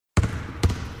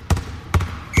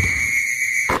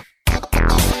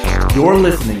You're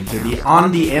listening to the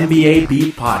On the NBA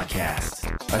Beat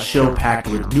podcast, a show packed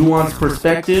with nuanced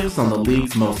perspectives on the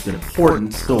league's most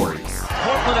important stories.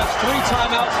 Portland has 3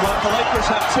 timeouts left. The Lakers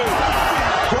have 2.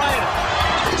 Bryant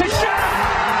to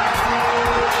shot!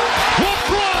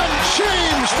 LeBron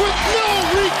James with no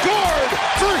regard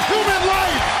for human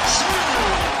life.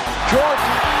 Jordan.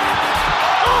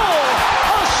 Oh,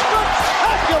 a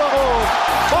spectacular move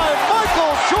by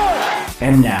Michael Jordan.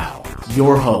 And now,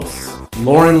 your hosts,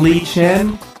 Lauren Lee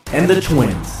Chen and the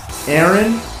twins,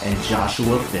 Aaron and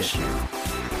Joshua Fishman.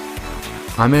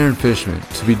 I'm Aaron Fishman,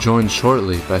 to be joined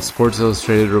shortly by Sports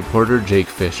Illustrated reporter Jake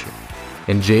Fisher.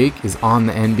 And Jake is on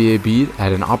the NBA beat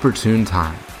at an opportune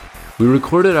time. We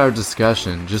recorded our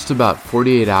discussion just about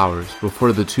 48 hours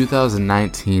before the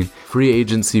 2019 free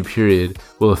agency period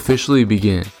will officially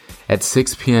begin at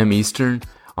 6 p.m. Eastern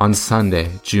on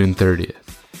Sunday, June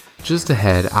 30th. Just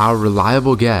ahead, our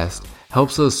reliable guest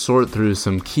helps us sort through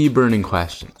some key burning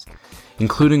questions,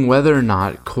 including whether or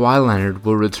not Kawhi Leonard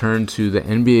will return to the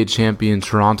NBA champion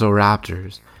Toronto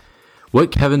Raptors,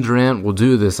 what Kevin Durant will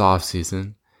do this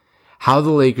offseason, how the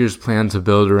Lakers plan to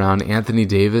build around Anthony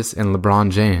Davis and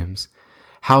LeBron James,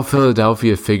 how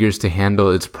Philadelphia figures to handle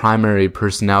its primary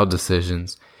personnel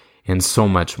decisions, and so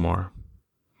much more.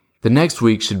 The next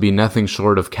week should be nothing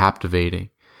short of captivating.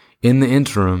 In the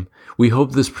interim, we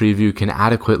hope this preview can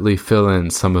adequately fill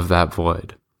in some of that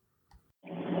void.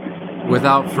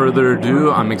 Without further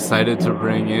ado, I'm excited to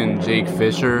bring in Jake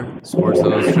Fisher, Sports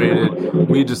Illustrated.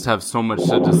 We just have so much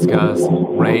to discuss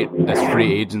right as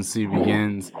free agency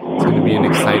begins. It's going to be an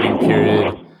exciting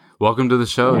period. Welcome to the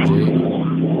show, Jake.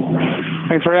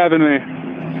 Thanks for having me.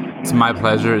 It's my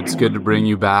pleasure. It's good to bring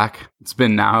you back. It's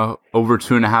been now over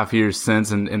 2.5 years since,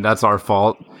 and that's our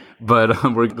fault. But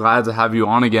we're glad to have you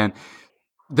on again.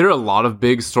 There are a lot of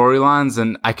big storylines,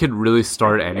 and I could really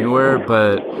start anywhere,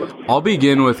 but I'll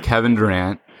begin with Kevin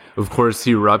Durant. Of course,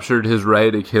 he ruptured his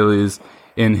right Achilles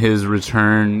in his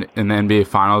return in the NBA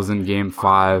Finals in Game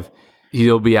 5.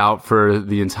 He'll be out for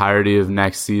the entirety of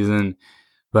next season,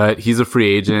 but he's a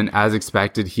free agent. As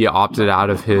expected, he opted out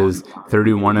of his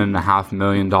 $31.5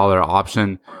 million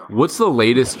option. What's the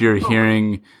latest you're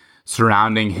hearing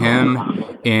surrounding him,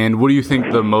 and what do you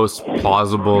think the most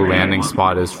plausible landing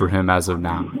spot is for him as of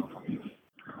now?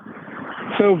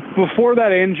 So before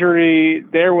that injury,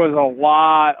 there was a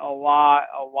lot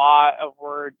of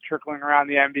word trickling around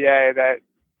the NBA that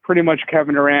pretty much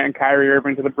Kevin Durant and Kyrie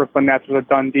Irving to the Brooklyn Nets was a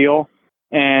done deal.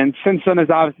 And since then,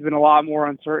 there's obviously been a lot more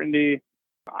uncertainty.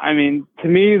 I mean, to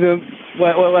me,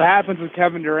 what happens with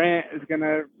Kevin Durant is going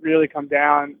to really come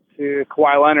down to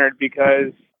Kawhi Leonard,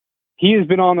 because he has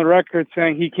been on the record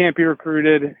saying he can't be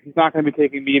recruited. He's not going to be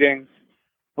taking meetings.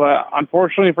 But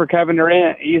unfortunately for Kevin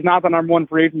Durant, he's not the number one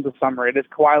free agent this summer. It is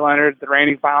Kawhi Leonard, the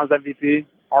reigning Finals MVP,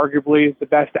 arguably the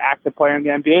best active player in the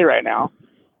NBA right now.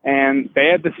 And they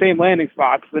have the same landing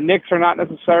spots. The Knicks are not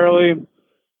necessarily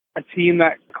a team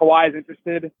that Kawhi is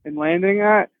interested in landing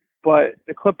at, but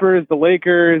the Clippers, the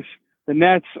Lakers, the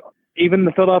Nets, even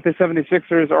the Philadelphia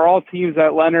 76ers are all teams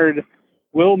that Leonard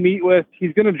will meet with.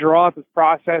 He's going to draw out this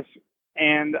process,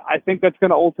 and I think that's going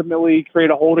to ultimately create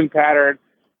a holding pattern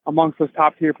amongst those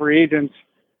top-tier free agents.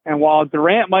 And while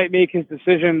Durant might make his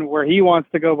decision where he wants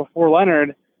to go before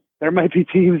Leonard, there might be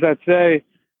teams that say,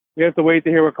 we have to wait to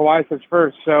hear what Kawhi says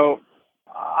first. So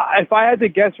if I had to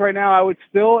guess right now, I would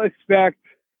still expect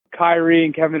Kyrie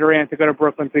and Kevin Durant to go to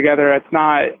Brooklyn together. It's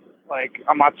not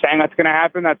I'm not saying that's going to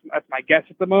happen. That's my guess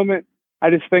at the moment. I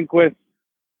just think with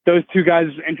those two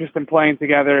guys' interest in playing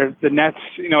together, the Nets,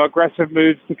 aggressive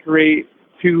moves to create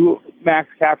 2 max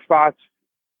cap spots,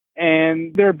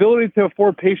 and their ability to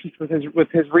afford patience with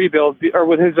his rebuild or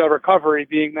with his recovery,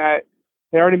 being that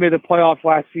they already made the playoffs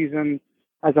last season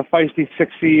as a feisty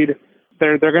 6 seed.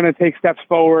 They're going to take steps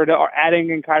forward. Or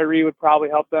adding in Kyrie would probably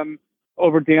help them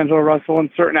over D'Angelo Russell in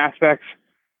certain aspects.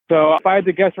 So if I had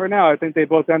to guess right now, I think they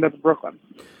both end up in Brooklyn.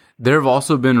 There have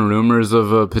also been rumors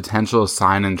of a potential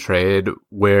sign and trade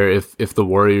where if the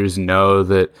Warriors know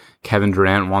that Kevin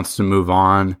Durant wants to move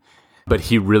on, but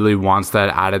he really wants that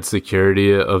added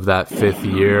security of that 5th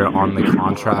year on the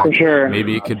contract, for sure,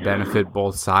 maybe it could benefit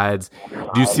both sides.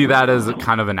 Do you see that as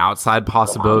kind of an outside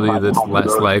possibility that's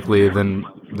less likely than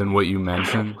what you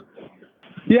mentioned?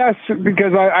 Yes,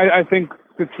 because I think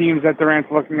the teams that Durant's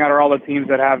looking at are all the teams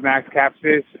that have max cap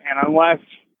space, and unless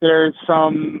there's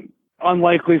some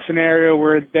unlikely scenario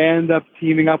where they end up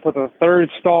teaming up with a third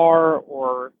star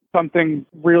or something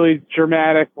really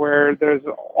dramatic where there's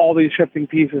all these shifting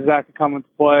pieces that could come into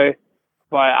play,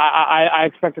 But I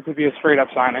expect it to be a straight-up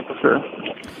signing for sure.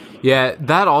 Yeah,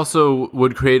 that also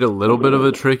would create a little bit of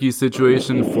a tricky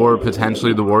situation for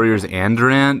potentially the Warriors and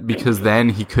Durant, because then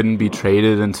he couldn't be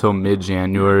traded until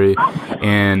mid-January,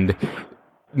 and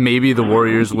maybe the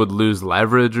Warriors would lose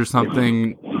leverage or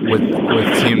something with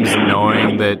teams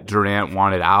knowing that Durant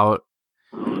wanted out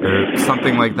or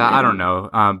something like that. I don't know,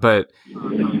 but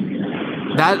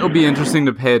that'll be interesting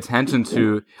to pay attention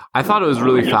to. I thought it was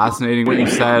really fascinating what you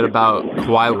said about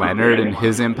Kawhi Leonard and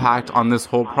his impact on this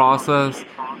whole process.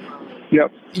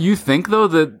 Yep. You think, though,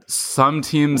 that some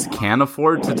teams can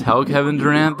afford to tell Kevin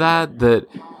Durant that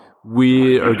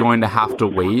we are going to have to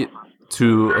wait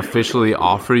to officially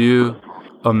offer you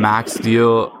a max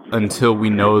deal until we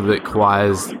know that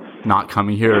Kawhi's not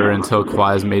coming here or until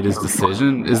Kawhi's made his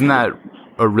decision? Isn't that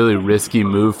a really risky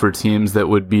move for teams that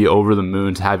would be over the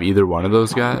moon to have either one of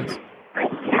those guys?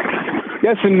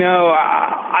 Yes and no.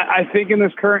 I think in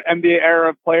this current NBA era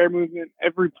of player movement,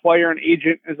 every player and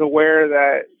agent is aware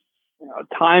that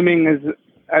timing is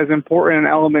as important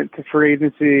an element to free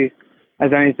agency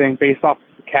as anything based off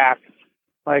of the cap.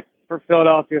 Like for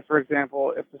Philadelphia, for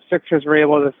example, if the Sixers were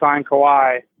able to sign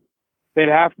Kawhi, they'd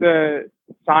have to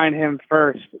sign him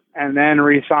first and then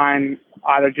re-sign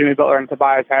either Jimmy Butler and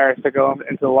Tobias Harris to go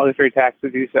into the luxury tax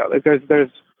to do so. Like there's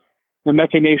the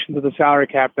machinations of the salary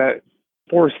cap that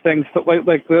force things to,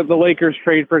 like the Lakers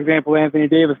trade, for example, Anthony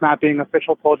Davis not being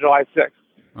official till July 6th.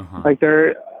 Uh-huh. Like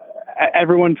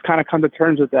everyone's kind of come to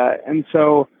terms with that. And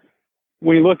so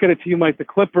when you look at a team like the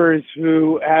Clippers,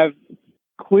 who have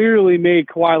clearly made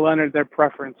Kawhi Leonard their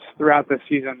preference throughout this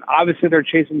season, obviously they're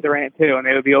chasing Durant too, and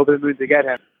they would be over the moon to get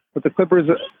him. But the Clippers'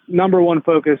 number one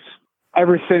focus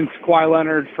ever since Kawhi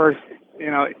Leonard first,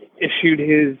 issued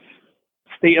his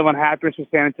state of unhappiness with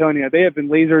San Antonio, they have been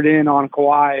lasered in on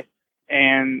Kawhi.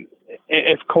 And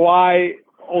if Kawhi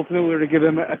ultimately were to give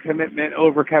him a commitment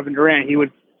over Kevin Durant, he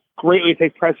would greatly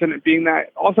take precedent, being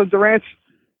that also Durant's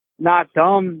not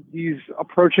dumb. He's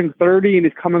approaching 30 and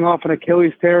he's coming off an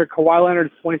Achilles tear. Kawhi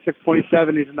Leonard's 26,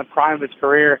 27. He's in the prime of his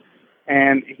career,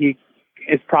 and he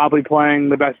is probably playing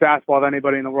the best basketball of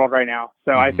anybody in the world right now.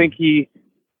 So I think he,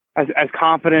 as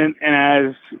confident and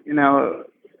as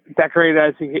decorated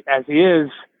as he is,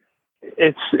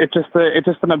 it's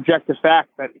just an objective fact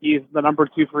that he's the number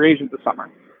 2 free agent this summer.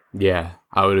 Yeah,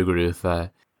 I would agree with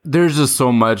that. There's just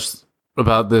so much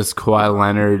about this Kawhi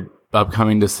Leonard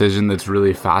upcoming decision that's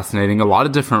really fascinating. A lot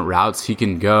of different routes he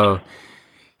can go.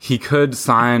 He could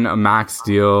sign a max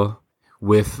deal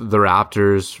with the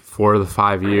Raptors for the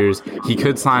 5 years. He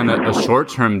could sign a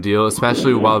short-term deal,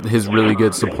 especially while his really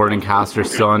good supporting cast are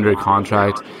still under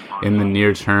contract in the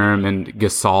near term, and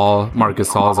Marc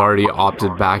Gasol has already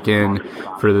opted back in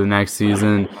for the next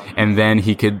season, and then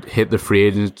he could hit the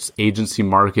free agency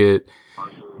market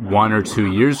 1 or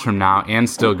 2 years from now and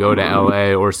still go to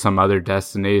LA or some other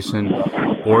destination,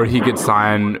 or he could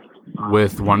sign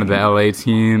with one of the LA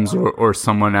teams or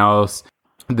someone else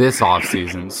this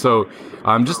offseason. So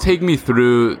just take me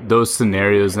through those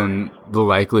scenarios and the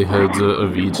likelihoods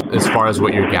of each as far as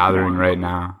what you're gathering right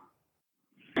now.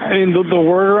 I mean, the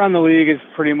word around the league is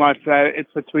pretty much that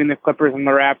it's between the Clippers and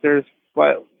the Raptors,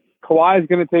 but Kawhi is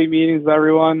going to take meetings with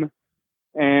everyone,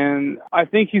 and I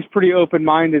think he's pretty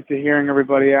open-minded to hearing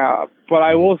everybody out. But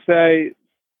I will say,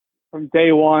 from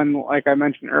day one, like I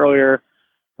mentioned earlier,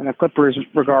 in the Clippers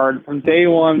regard, from day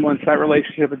one, once that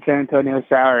relationship with San Antonio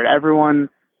soured, everyone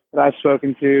that I've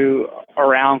spoken to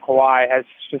around Kawhi has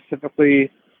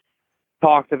specifically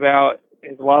talked about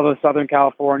his love of Southern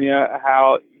California,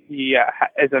 how he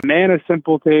is a man of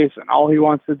simple taste, and all he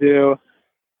wants to do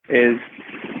is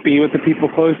be with the people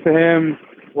close to him,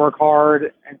 work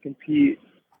hard, and compete.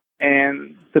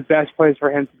 And the best place for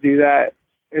him to do that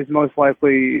is most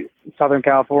likely Southern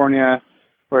California,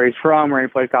 where he's from, where he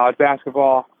played college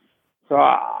basketball. So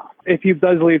if he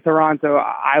does leave Toronto,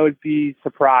 I would be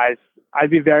surprised. I'd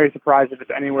be very surprised if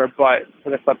it's anywhere but for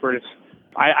the Clippers.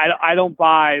 I don't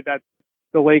buy that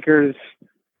the Lakers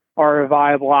are a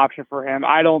viable option for him.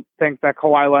 I don't think that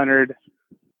Kawhi Leonard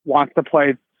wants to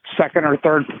play second or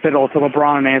third fiddle to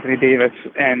LeBron and Anthony Davis,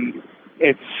 and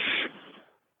it's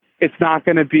not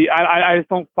going to be. I just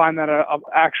don't find that a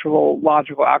actual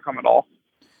logical outcome at all.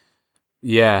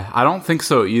 Yeah, I don't think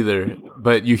so either.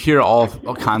 But you hear all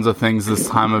kinds of things this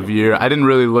time of year. I didn't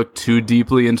really look too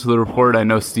deeply into the report. I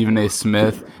know Stephen A.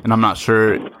 Smith, and I'm not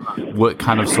sure what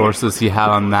kind of sources he had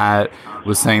on that,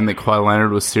 was saying that Kawhi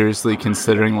Leonard was seriously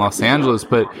considering Los Angeles.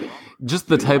 But just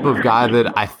the type of guy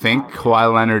that I think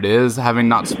Kawhi Leonard is, having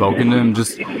not spoken to him,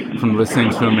 just from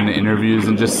listening to him in interviews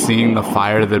and just seeing the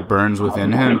fire that burns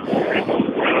within him,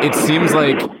 it seems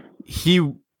like he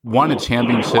won a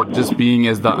championship just being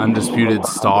as the undisputed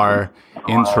star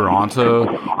in Toronto,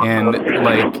 and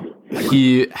like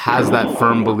he has that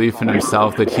firm belief in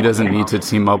himself that he doesn't need to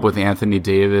team up with Anthony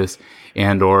Davis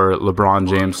and or LeBron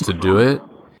James to do it.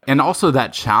 And also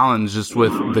that challenge just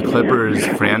with the Clippers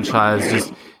franchise,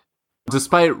 just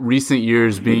despite recent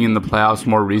years being in the playoffs,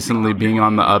 more recently being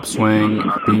on the upswing,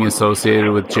 being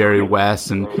associated with Jerry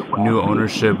West and new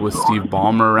ownership with Steve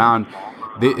Ballmer around,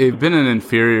 they've been an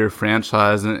inferior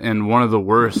franchise and one of the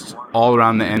worst all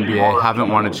around the NBA, haven't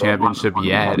won a championship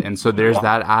yet. And so there's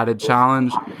that added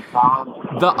challenge.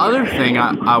 The other thing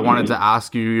I wanted to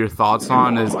ask you your thoughts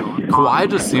on is Kawhi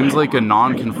just seems like a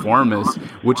nonconformist,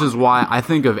 which is why I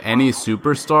think of any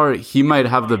superstar, he might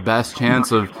have the best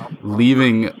chance of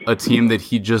leaving a team that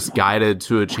he just guided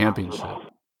to a championship.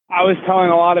 I was telling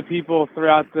a lot of people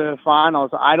throughout the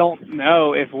finals, I don't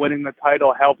know if winning the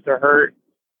title helped or hurt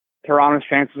Toronto's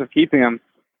chances of keeping him,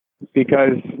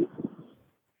 because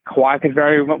Kawhi could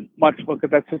very much look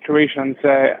at that situation and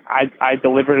say, I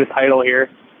delivered a title here,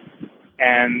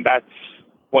 and that's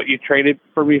what you traded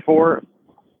for me for.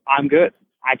 I'm good.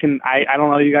 I don't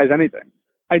owe you guys anything.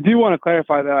 I do want to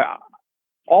clarify that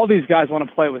all these guys want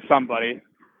to play with somebody.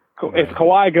 If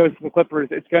Kawhi goes to the Clippers,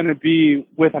 it's going to be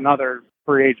with another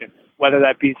free agent, whether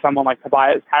that be someone like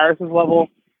Tobias Harris's level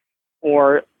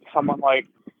or someone like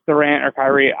Durant or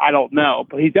Kyrie. I don't know,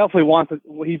 but he definitely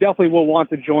will want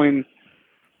to join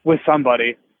with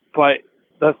somebody. But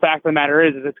the fact of the matter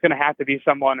is it's going to have to be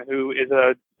someone who is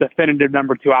a definitive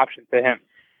number 2 option to him,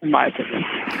 in my opinion.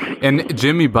 And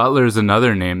Jimmy Butler is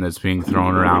another name that's being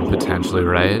thrown around potentially,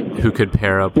 right? Who could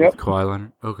pair up with Kawhi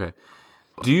Leonard? Okay.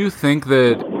 Do you think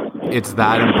that it's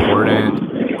that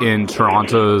important in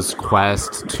Toronto's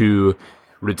quest to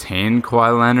retain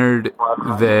Kawhi Leonard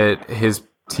that his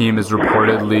team is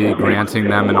reportedly granting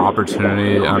them an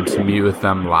opportunity to meet with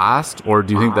them last? Or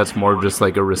do you think that's more of just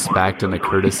like a respect and a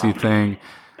courtesy thing?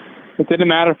 It didn't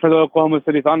matter for the Oklahoma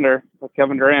City Thunder with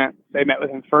Kevin Durant. They met with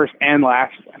him first and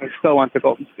last, and he still went to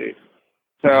Golden State.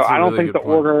 So I don't think the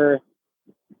order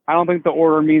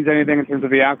means anything in terms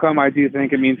of the outcome. I do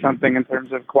think it means something in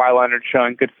terms of Kawhi Leonard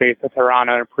showing good faith to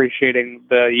Toronto and appreciating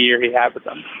the year he had with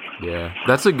them. Yeah,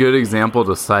 that's a good example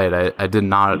to cite. I did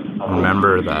not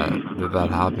remember that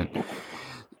happened.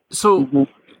 So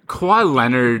Kawhi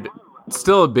Leonard,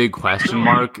 still a big question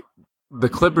mark. The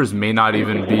Clippers may not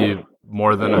even be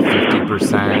more than a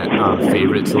 50%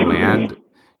 favorite to land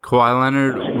Kawhi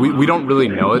Leonard. We don't really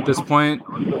know at this point.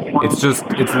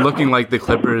 It's looking like the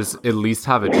Clippers at least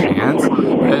have a chance.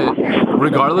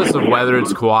 Regardless of whether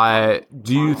it's Kawhi,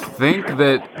 do you think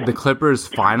that the Clippers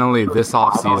finally this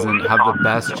offseason have the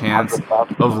best chance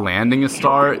of landing a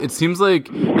star? It seems like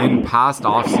in past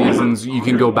off seasons, you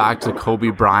can go back to Kobe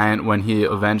Bryant when he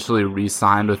eventually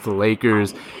re-signed with the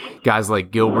Lakers. Guys like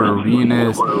Gilbert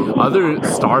Arenas, other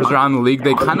stars around the league,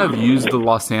 they kind of used the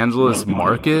Los Angeles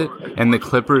market and the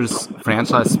Clippers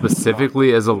franchise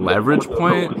specifically as a leverage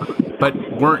point, but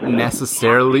weren't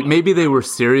necessarily, maybe they were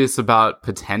serious about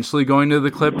potentially going to the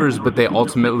Clippers, but they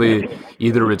ultimately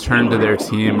either returned to their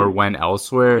team or went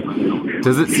elsewhere.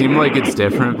 Does it seem like it's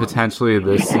different potentially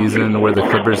this season where the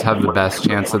Clippers have the best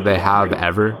chance that they have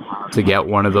ever to get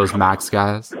one of those max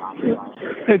guys?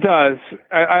 It does.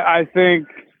 I think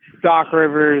Doc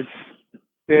Rivers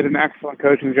did an excellent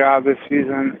coaching job this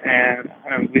season, and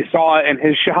we saw it in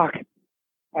his shock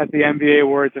at the NBA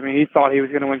awards. I mean, he thought he was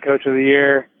going to win Coach of the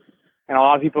Year, and a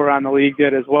lot of people around the league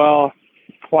did as well.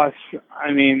 Plus,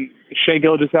 I mean, Shai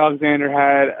Gilgeous-Alexander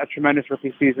had a tremendous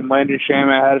rookie season. Landry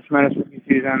Shamet had a tremendous rookie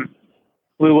season.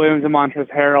 Lou Williams and Montrezl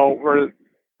Harrell were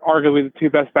arguably the 2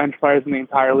 best bench players in the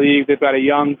entire league. They've got a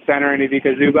young center in Ivica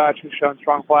Zubac who's shown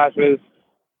strong flashes.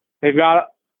 They've got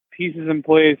pieces in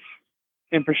place,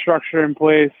 infrastructure in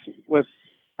place with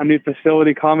a new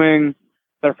facility coming.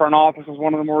 Their front office is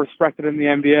one of the more respected in the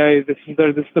NBA. This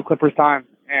is the Clippers' time,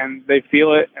 and they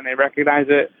feel it and they recognize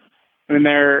it. And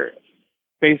they're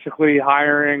basically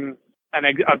hiring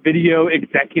a video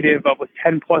executive with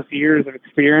 10 plus years of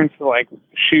experience to like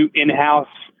shoot in-house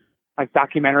like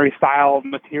documentary style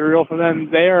material for them.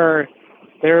 They're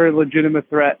a legitimate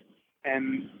threat,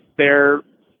 and they're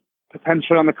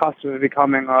potentially on the cusp of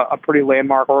becoming a pretty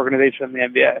landmark organization in the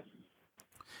NBA.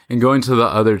 And going to the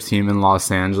other team in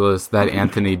Los Angeles, that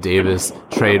Anthony Davis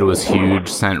trade was huge,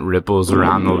 sent ripples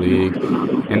around the league.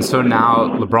 And so now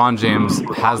LeBron James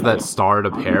has that star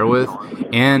to pair with.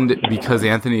 And because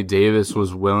Anthony Davis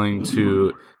was willing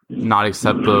to not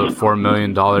accept the $4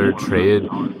 million trade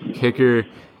kicker,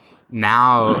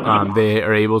 now they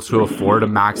are able to afford a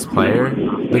max player.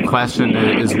 The question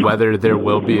is whether there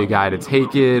will be a guy to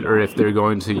take it or if they're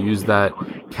going to use that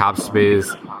cap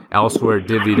space elsewhere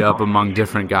divvied up among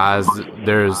different guys.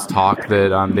 There's talk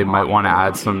that they might want to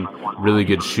add some really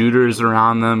good shooters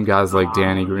around them, guys like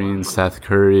Danny Green, Seth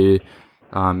Curry,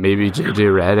 maybe JJ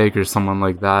Redick or someone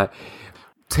like that.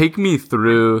 Take me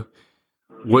through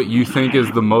what you think is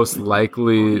the most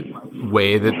likely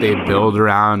way that they build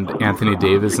around Anthony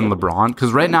Davis and LeBron,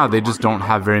 because right now they just don't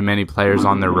have very many players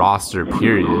on their roster,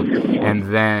 period.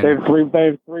 And then they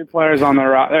have three players on their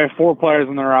roster. They have 4 players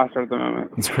on their roster at the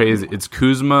moment. It's crazy. It's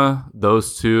Kuzma,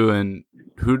 those two, and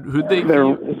who'd they?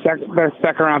 Their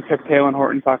second round pick Taylor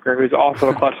Horton Tucker, who's also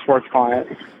a Clutch Sports client.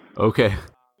 Okay,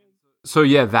 so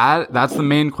yeah, that's the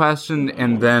main question,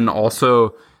 and then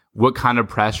also, what kind of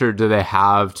pressure do they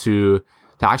have to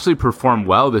actually perform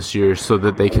well this year so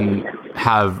that they can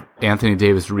have Anthony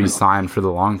Davis re-sign for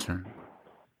the long term?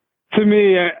 To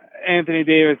me, Anthony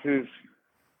Davis is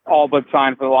all but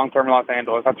signed for the long term in Los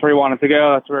Angeles. That's where he wanted to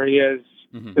go. That's where he is.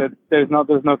 Mm-hmm. There's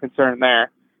no concern there.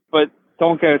 But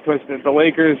don't get it twisted. The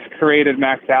Lakers created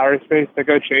max salary space to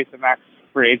go chase a max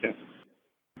free agent.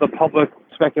 The public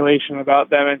speculation about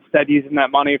them instead using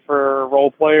that money for role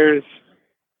players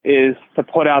is to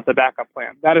put out the backup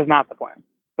plan. That is not the plan.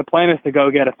 The plan is to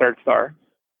go get a third star.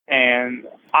 And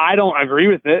I don't agree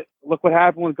with it. Look what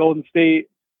happened with Golden State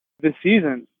this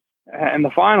season in the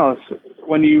finals.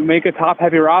 When you make a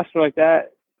top-heavy roster like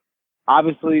that,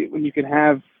 obviously when you can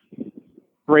have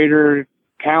greater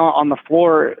talent on the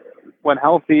floor when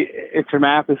healthy, it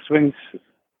dramatically swings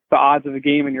the odds of the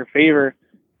game in your favor.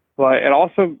 But it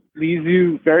also leaves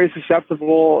you very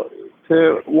susceptible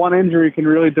to one injury can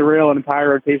really derail an entire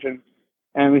rotation.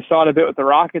 And we saw it a bit with the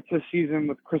Rockets this season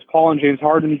with Chris Paul and James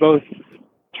Harden both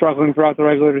struggling throughout the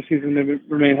regular season to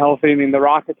remain healthy. I mean, the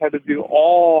Rockets had to do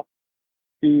all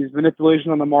these manipulations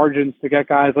on the margins to get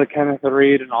guys like Kenneth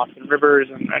Reed and Austin Rivers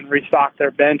and restock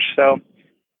their bench. So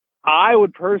I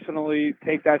would personally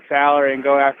take that salary and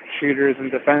go after shooters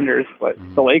and defenders. But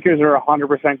the Lakers are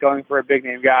 100% going for a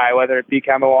big-name guy, whether it be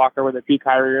Kemba Walker, whether it be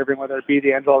Kyrie Irving, whether it be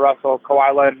D'Angelo Russell,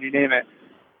 Kawhi Leonard, you name it.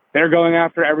 They're going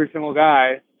after every single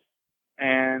guy.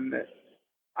 And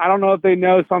I don't know if they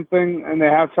know something and they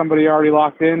have somebody already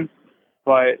locked in,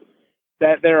 but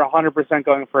that they're 100%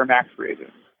 going for a max free agent.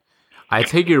 I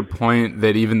take your point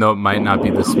that even though it might not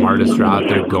be the smartest route,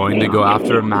 they're going to go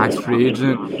after a max free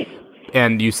agent.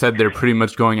 And you said they're pretty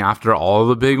much going after all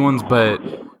the big ones, but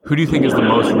who do you think is the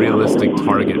most realistic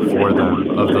target for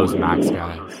them of those max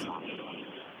guys?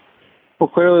 Well,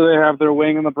 clearly they have their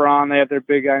wing in LeBron. They have their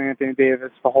big guy Anthony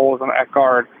Davis, the holes at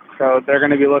guard. So they're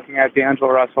going to be looking at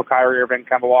D'Angelo Russell, Kyrie Irving,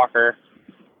 Kemba Walker.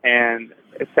 And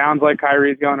it sounds like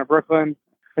Kyrie's going to Brooklyn.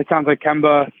 It sounds like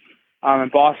Kemba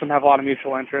and Boston have a lot of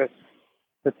mutual interest.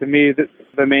 But to me,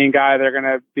 the main guy they're going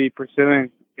to be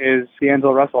pursuing is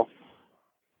D'Angelo Russell.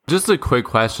 Just a quick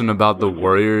question about the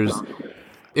Warriors.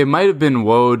 It might have been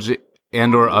Woj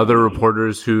and or other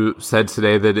reporters who said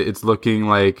today that it's looking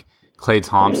like Klay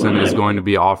Thompson is going to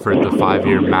be offered the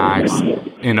 5-year max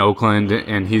in Oakland,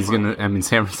 and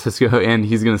San Francisco, and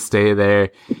he's going to stay there.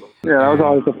 Yeah, that was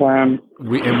always the plan.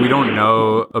 We don't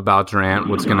know about Durant,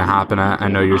 what's going to happen. I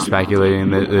know you're speculating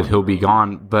that he'll be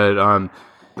gone, but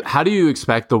how do you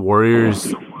expect the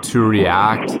Warriors to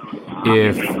react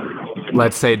if,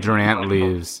 let's say, Durant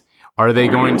leaves? Are they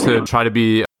going to try to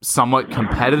be somewhat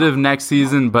competitive next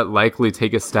season, but likely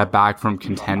take a step back from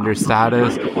contender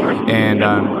status?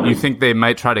 And you think they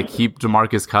might try to keep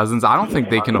DeMarcus Cousins? I don't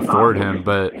think they can afford him,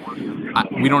 but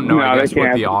we don't know, I guess,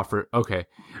 what the offer. Okay.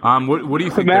 What do you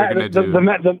think they're going to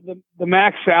do? The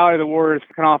max salary the Warriors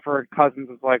can offer Cousins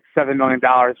is like $7 million,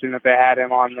 even if they had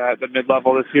him on the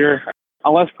mid-level this year.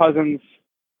 Unless Cousins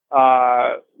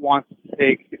wants to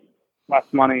take less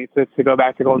money to go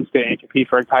back to Golden State and compete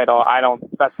for a title,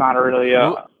 that's not really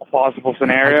a plausible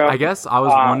scenario. I guess I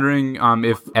was wondering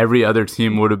if every other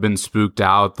team would have been spooked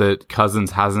out that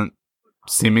Cousins hasn't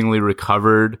seemingly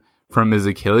recovered from his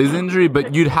Achilles injury,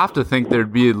 but you'd have to think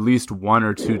there'd be at least one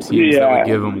or two teams that would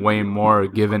give him way more,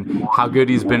 given how good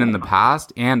he's been in the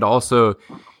past, and also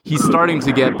he's starting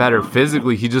to get better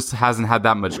physically. He just hasn't had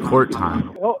that much court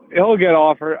time. He'll get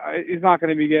offered. He's not going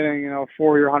to be getting, $40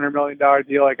 or $100 million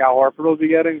deal like Al Horford will be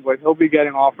getting, but he'll be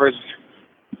getting offers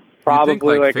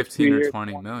probably like 15 or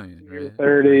 20 million, right?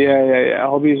 30. Yeah.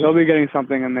 He'll be getting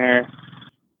something in there.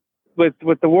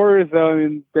 With the Warriors, though, I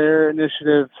mean, their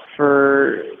initiative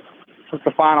for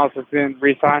the finals has been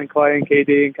re-sign Klay and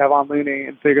KD and Kevon Looney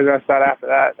and figure the rest out after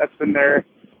that. That's been their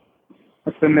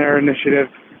initiative,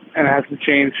 and it hasn't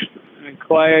changed. I mean,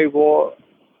 Klay will,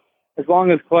 as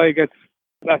long as Klay gets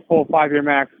that full 5-year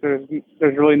max, there's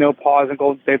really no pause in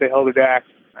Golden State. They held it back,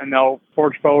 and they'll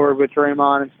forge forward with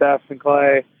Draymond and Steph and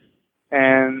Klay,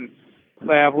 and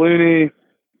they have Looney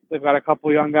They've got a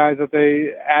couple young guys that they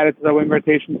added to the wing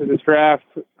rotation to this draft.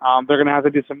 They're going to have to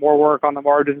do some more work on the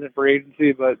margins in free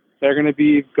agency, but they're going to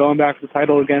be going back to the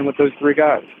title again with those three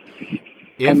guys.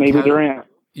 And maybe Durant.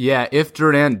 Yeah, if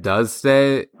Durant does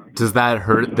stay, does that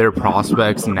hurt their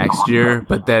prospects next year?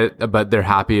 But they're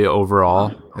happy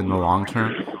overall in the long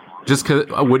term? Just because,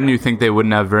 wouldn't you think they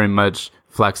wouldn't have very much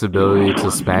flexibility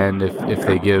to spend if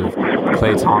they give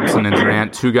Klay Thompson and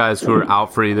Durant, two guys who are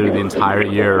out for either the entire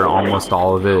year or almost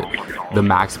all of it, the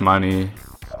max money?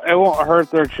 It won't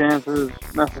hurt their chances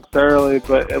necessarily,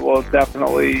 but it will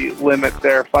definitely limit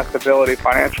their flexibility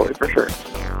financially for sure.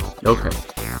 Okay.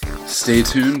 Stay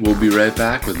tuned. We'll be right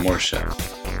back with more show.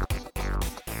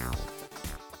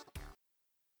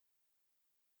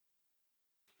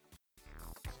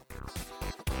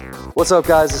 What's up,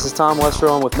 guys? This is Tom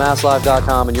Westerholm with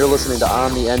MassLive.com, and you're listening to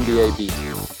On the NBA Beat.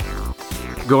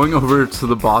 Going over to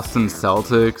the Boston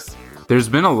Celtics, there's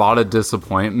been a lot of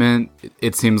disappointment.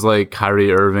 It seems like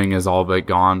Kyrie Irving is all but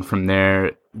gone from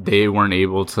there. They weren't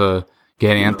able to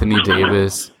get Anthony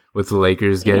Davis with the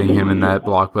Lakers getting him in that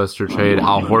blockbuster trade.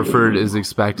 Al Horford is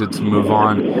expected to move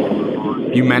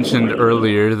on. You mentioned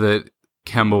earlier that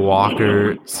Kemba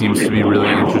Walker seems to be really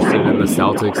interested in the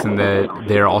Celtics and that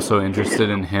they're also interested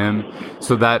in him.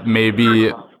 So that may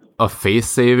be a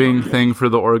face-saving thing for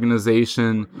the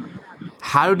organization.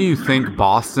 How do you think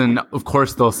Boston, of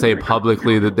course they'll say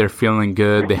publicly that they're feeling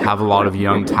good, they have a lot of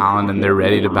young talent and they're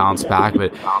ready to bounce back,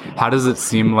 but how does it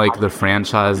seem like the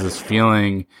franchise is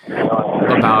feeling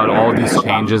about all these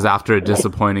changes after a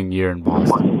disappointing year in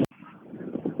Boston?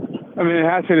 I mean, it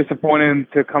has to be disappointing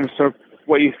to come so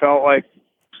what you felt like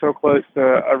so close to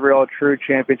a real true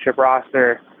championship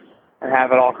roster and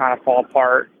have it all kind of fall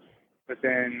apart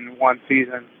within one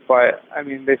season. But, I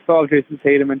mean, they still have Jason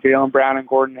Tatum and Jaylen Brown and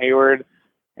Gordon Hayward,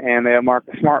 and they have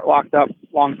Marcus Smart locked up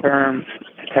long-term.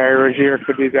 Terry Rozier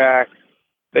could be back.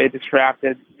 They just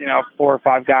drafted, 4 or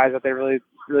 5 guys that they really,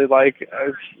 really like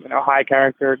as, high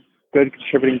character, good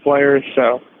contributing players.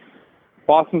 So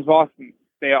Boston's Boston.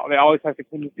 They always have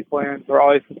contingency plans. They're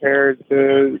always prepared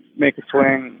to make a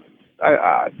swing.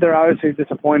 They're obviously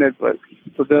disappointed, but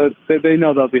they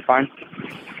know they'll be fine.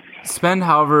 Spend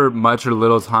however much or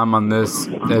little time on this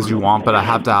as you want, but I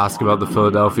have to ask about the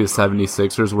Philadelphia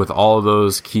 76ers with all of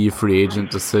those key free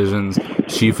agent decisions,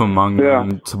 chief among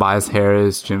them, Tobias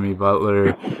Harris, Jimmy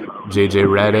Butler, JJ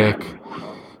Redick.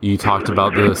 You talked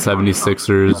about the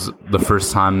 76ers the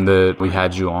first time that we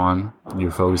had you on.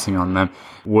 You're focusing on them.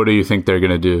 What do you think they're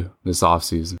going to do this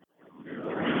offseason?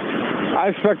 I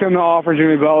expect them to offer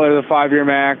Jimmy Butler the 5-year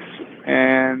max,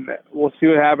 and we'll see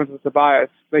what happens with Tobias.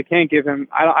 They can't give him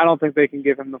 – I don't think they can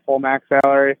give him the full max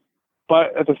salary.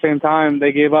 But at the same time,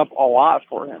 they gave up a lot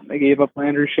for him. They gave up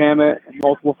Landry Shamet and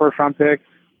multiple first-round picks.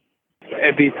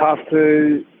 It'd be tough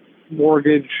to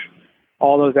mortgage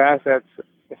all those assets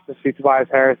just to see Tobias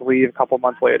Harris leave a couple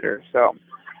months later. So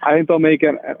I think they'll make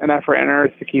an effort in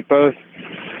earnest to keep both.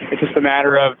 It's just a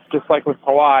matter of, just like with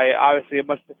Kawhi, obviously a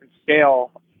much different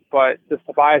scale, but does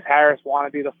Tobias Harris want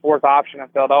to be the 4th option in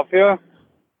Philadelphia,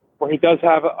 where he does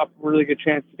have a really good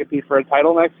chance to compete for a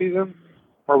title next season?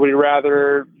 Or would he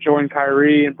rather join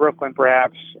Kyrie in Brooklyn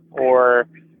perhaps, or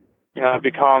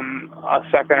become a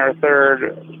 2nd or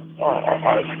 3rd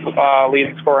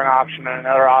leading scoring option in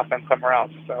another offense somewhere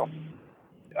else? So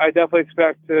I definitely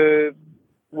expect to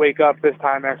wake up this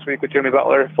time next week with Jimmy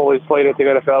Butler fully slated to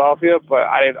go to Philadelphia, but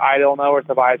I don't know where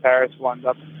Tobias Harris winds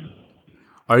up.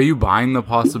 Are you buying the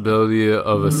possibility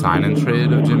of a sign and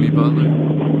trade of Jimmy Butler?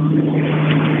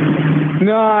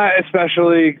 No,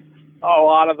 especially a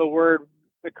lot of the word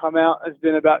that come out has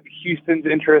been about Houston's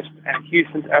interest and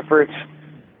Houston's efforts.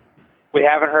 We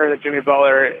haven't heard that Jimmy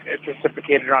Butler is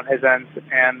reciprocated on his end,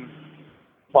 and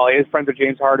while he is friends with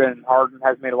James Harden, Harden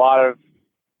has made a lot of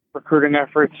recruiting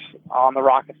efforts on the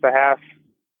Rockets' behalf.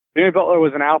 Jimmy Butler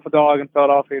was an alpha dog in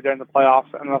Philadelphia during the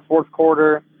playoffs. And in the 4th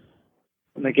quarter,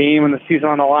 in the game and the season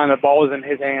on the line, the ball was in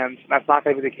his hands. That's not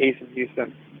going to be the case in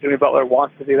Houston. Jimmy Butler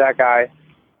wants to be that guy,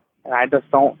 and I just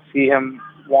don't see him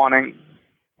wanting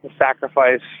to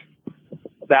sacrifice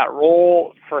that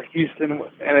role for Houston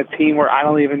and a team where I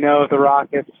don't even know if the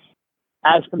Rockets,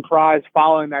 as comprised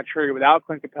following that trade, without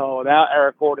Clint Capella, without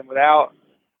Eric Gordon, without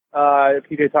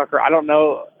PJ Tucker, I don't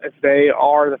know if they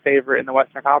are the favorite in the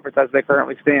Western Conference as they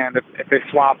currently stand, if they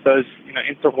swap those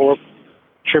integral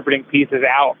contributing pieces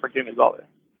out for Jimmy Butler.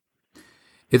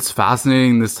 It's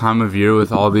fascinating this time of year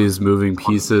with all these moving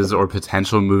pieces or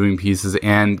potential moving pieces,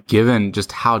 and given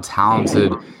just how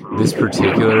talented this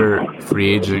particular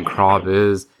free agent crop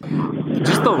is.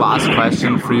 Just the last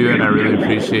question for you, and I really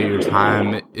appreciate your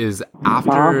time, is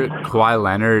after Kawhi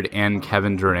Leonard and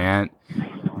Kevin Durant,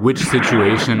 which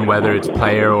situation, whether it's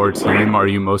player or team, are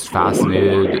you most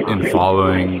fascinated in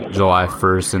following July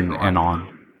 1st and on?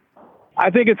 I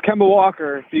think it's Kemba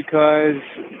Walker, because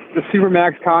the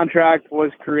Supermax contract was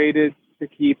created to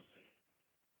keep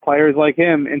players like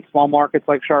him in small markets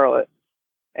like Charlotte.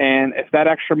 And if that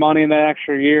extra money and that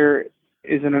extra year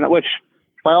isn't enough, which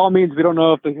by all means, we don't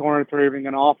know if the Hornets are even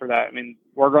going to offer that. I mean,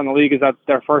 word on the league is that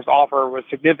their first offer was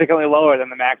significantly lower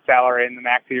than the max salary and the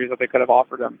max years that they could have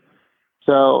offered him.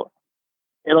 So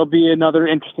it'll be another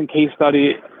interesting case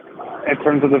study in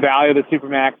terms of the value of the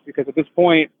Supermax, because at this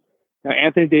point,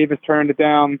 Anthony Davis turned it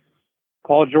down,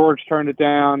 Paul George turned it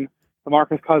down,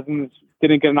 DeMarcus Cousins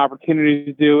didn't get an opportunity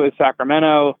to do at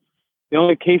Sacramento. The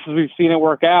only cases we've seen it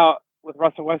work out with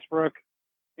Russell Westbrook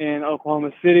in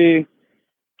Oklahoma City,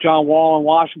 John Wall in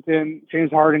Washington, James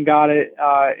Harden got it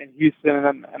in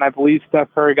Houston, and I believe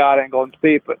Steph Curry got it in Golden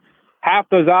State. But half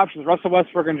those options, Russell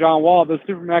Westbrook and John Wall, those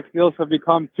Supermax deals have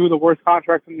become two of the worst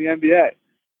contracts in the NBA.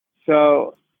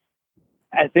 So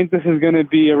I think this is going to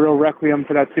be a real requiem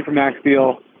for that Supermax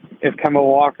deal if Kemba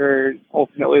Walker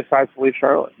ultimately decides to leave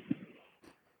Charlotte.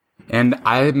 And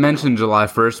I mentioned July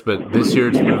 1st, but this year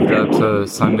it's moved up to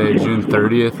Sunday, June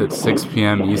 30th at 6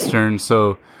 p.m. Eastern.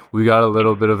 So we got a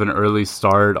little bit of an early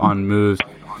start on moves.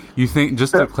 You think,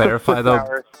 just to clarify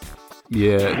though,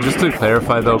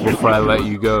 before I let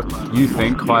you go, you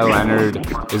think Kawhi Leonard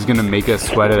is going to make us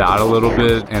sweat it out a little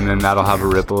bit, and then that'll have a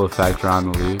ripple effect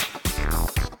around the league?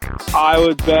 I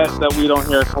would bet that we don't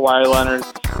hear Kawhi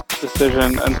Leonard's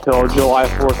decision until July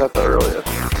 4th at the earliest.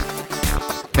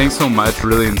 Thanks so much.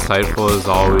 Really insightful as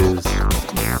always.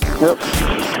 Yep.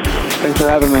 Thanks for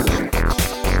having me.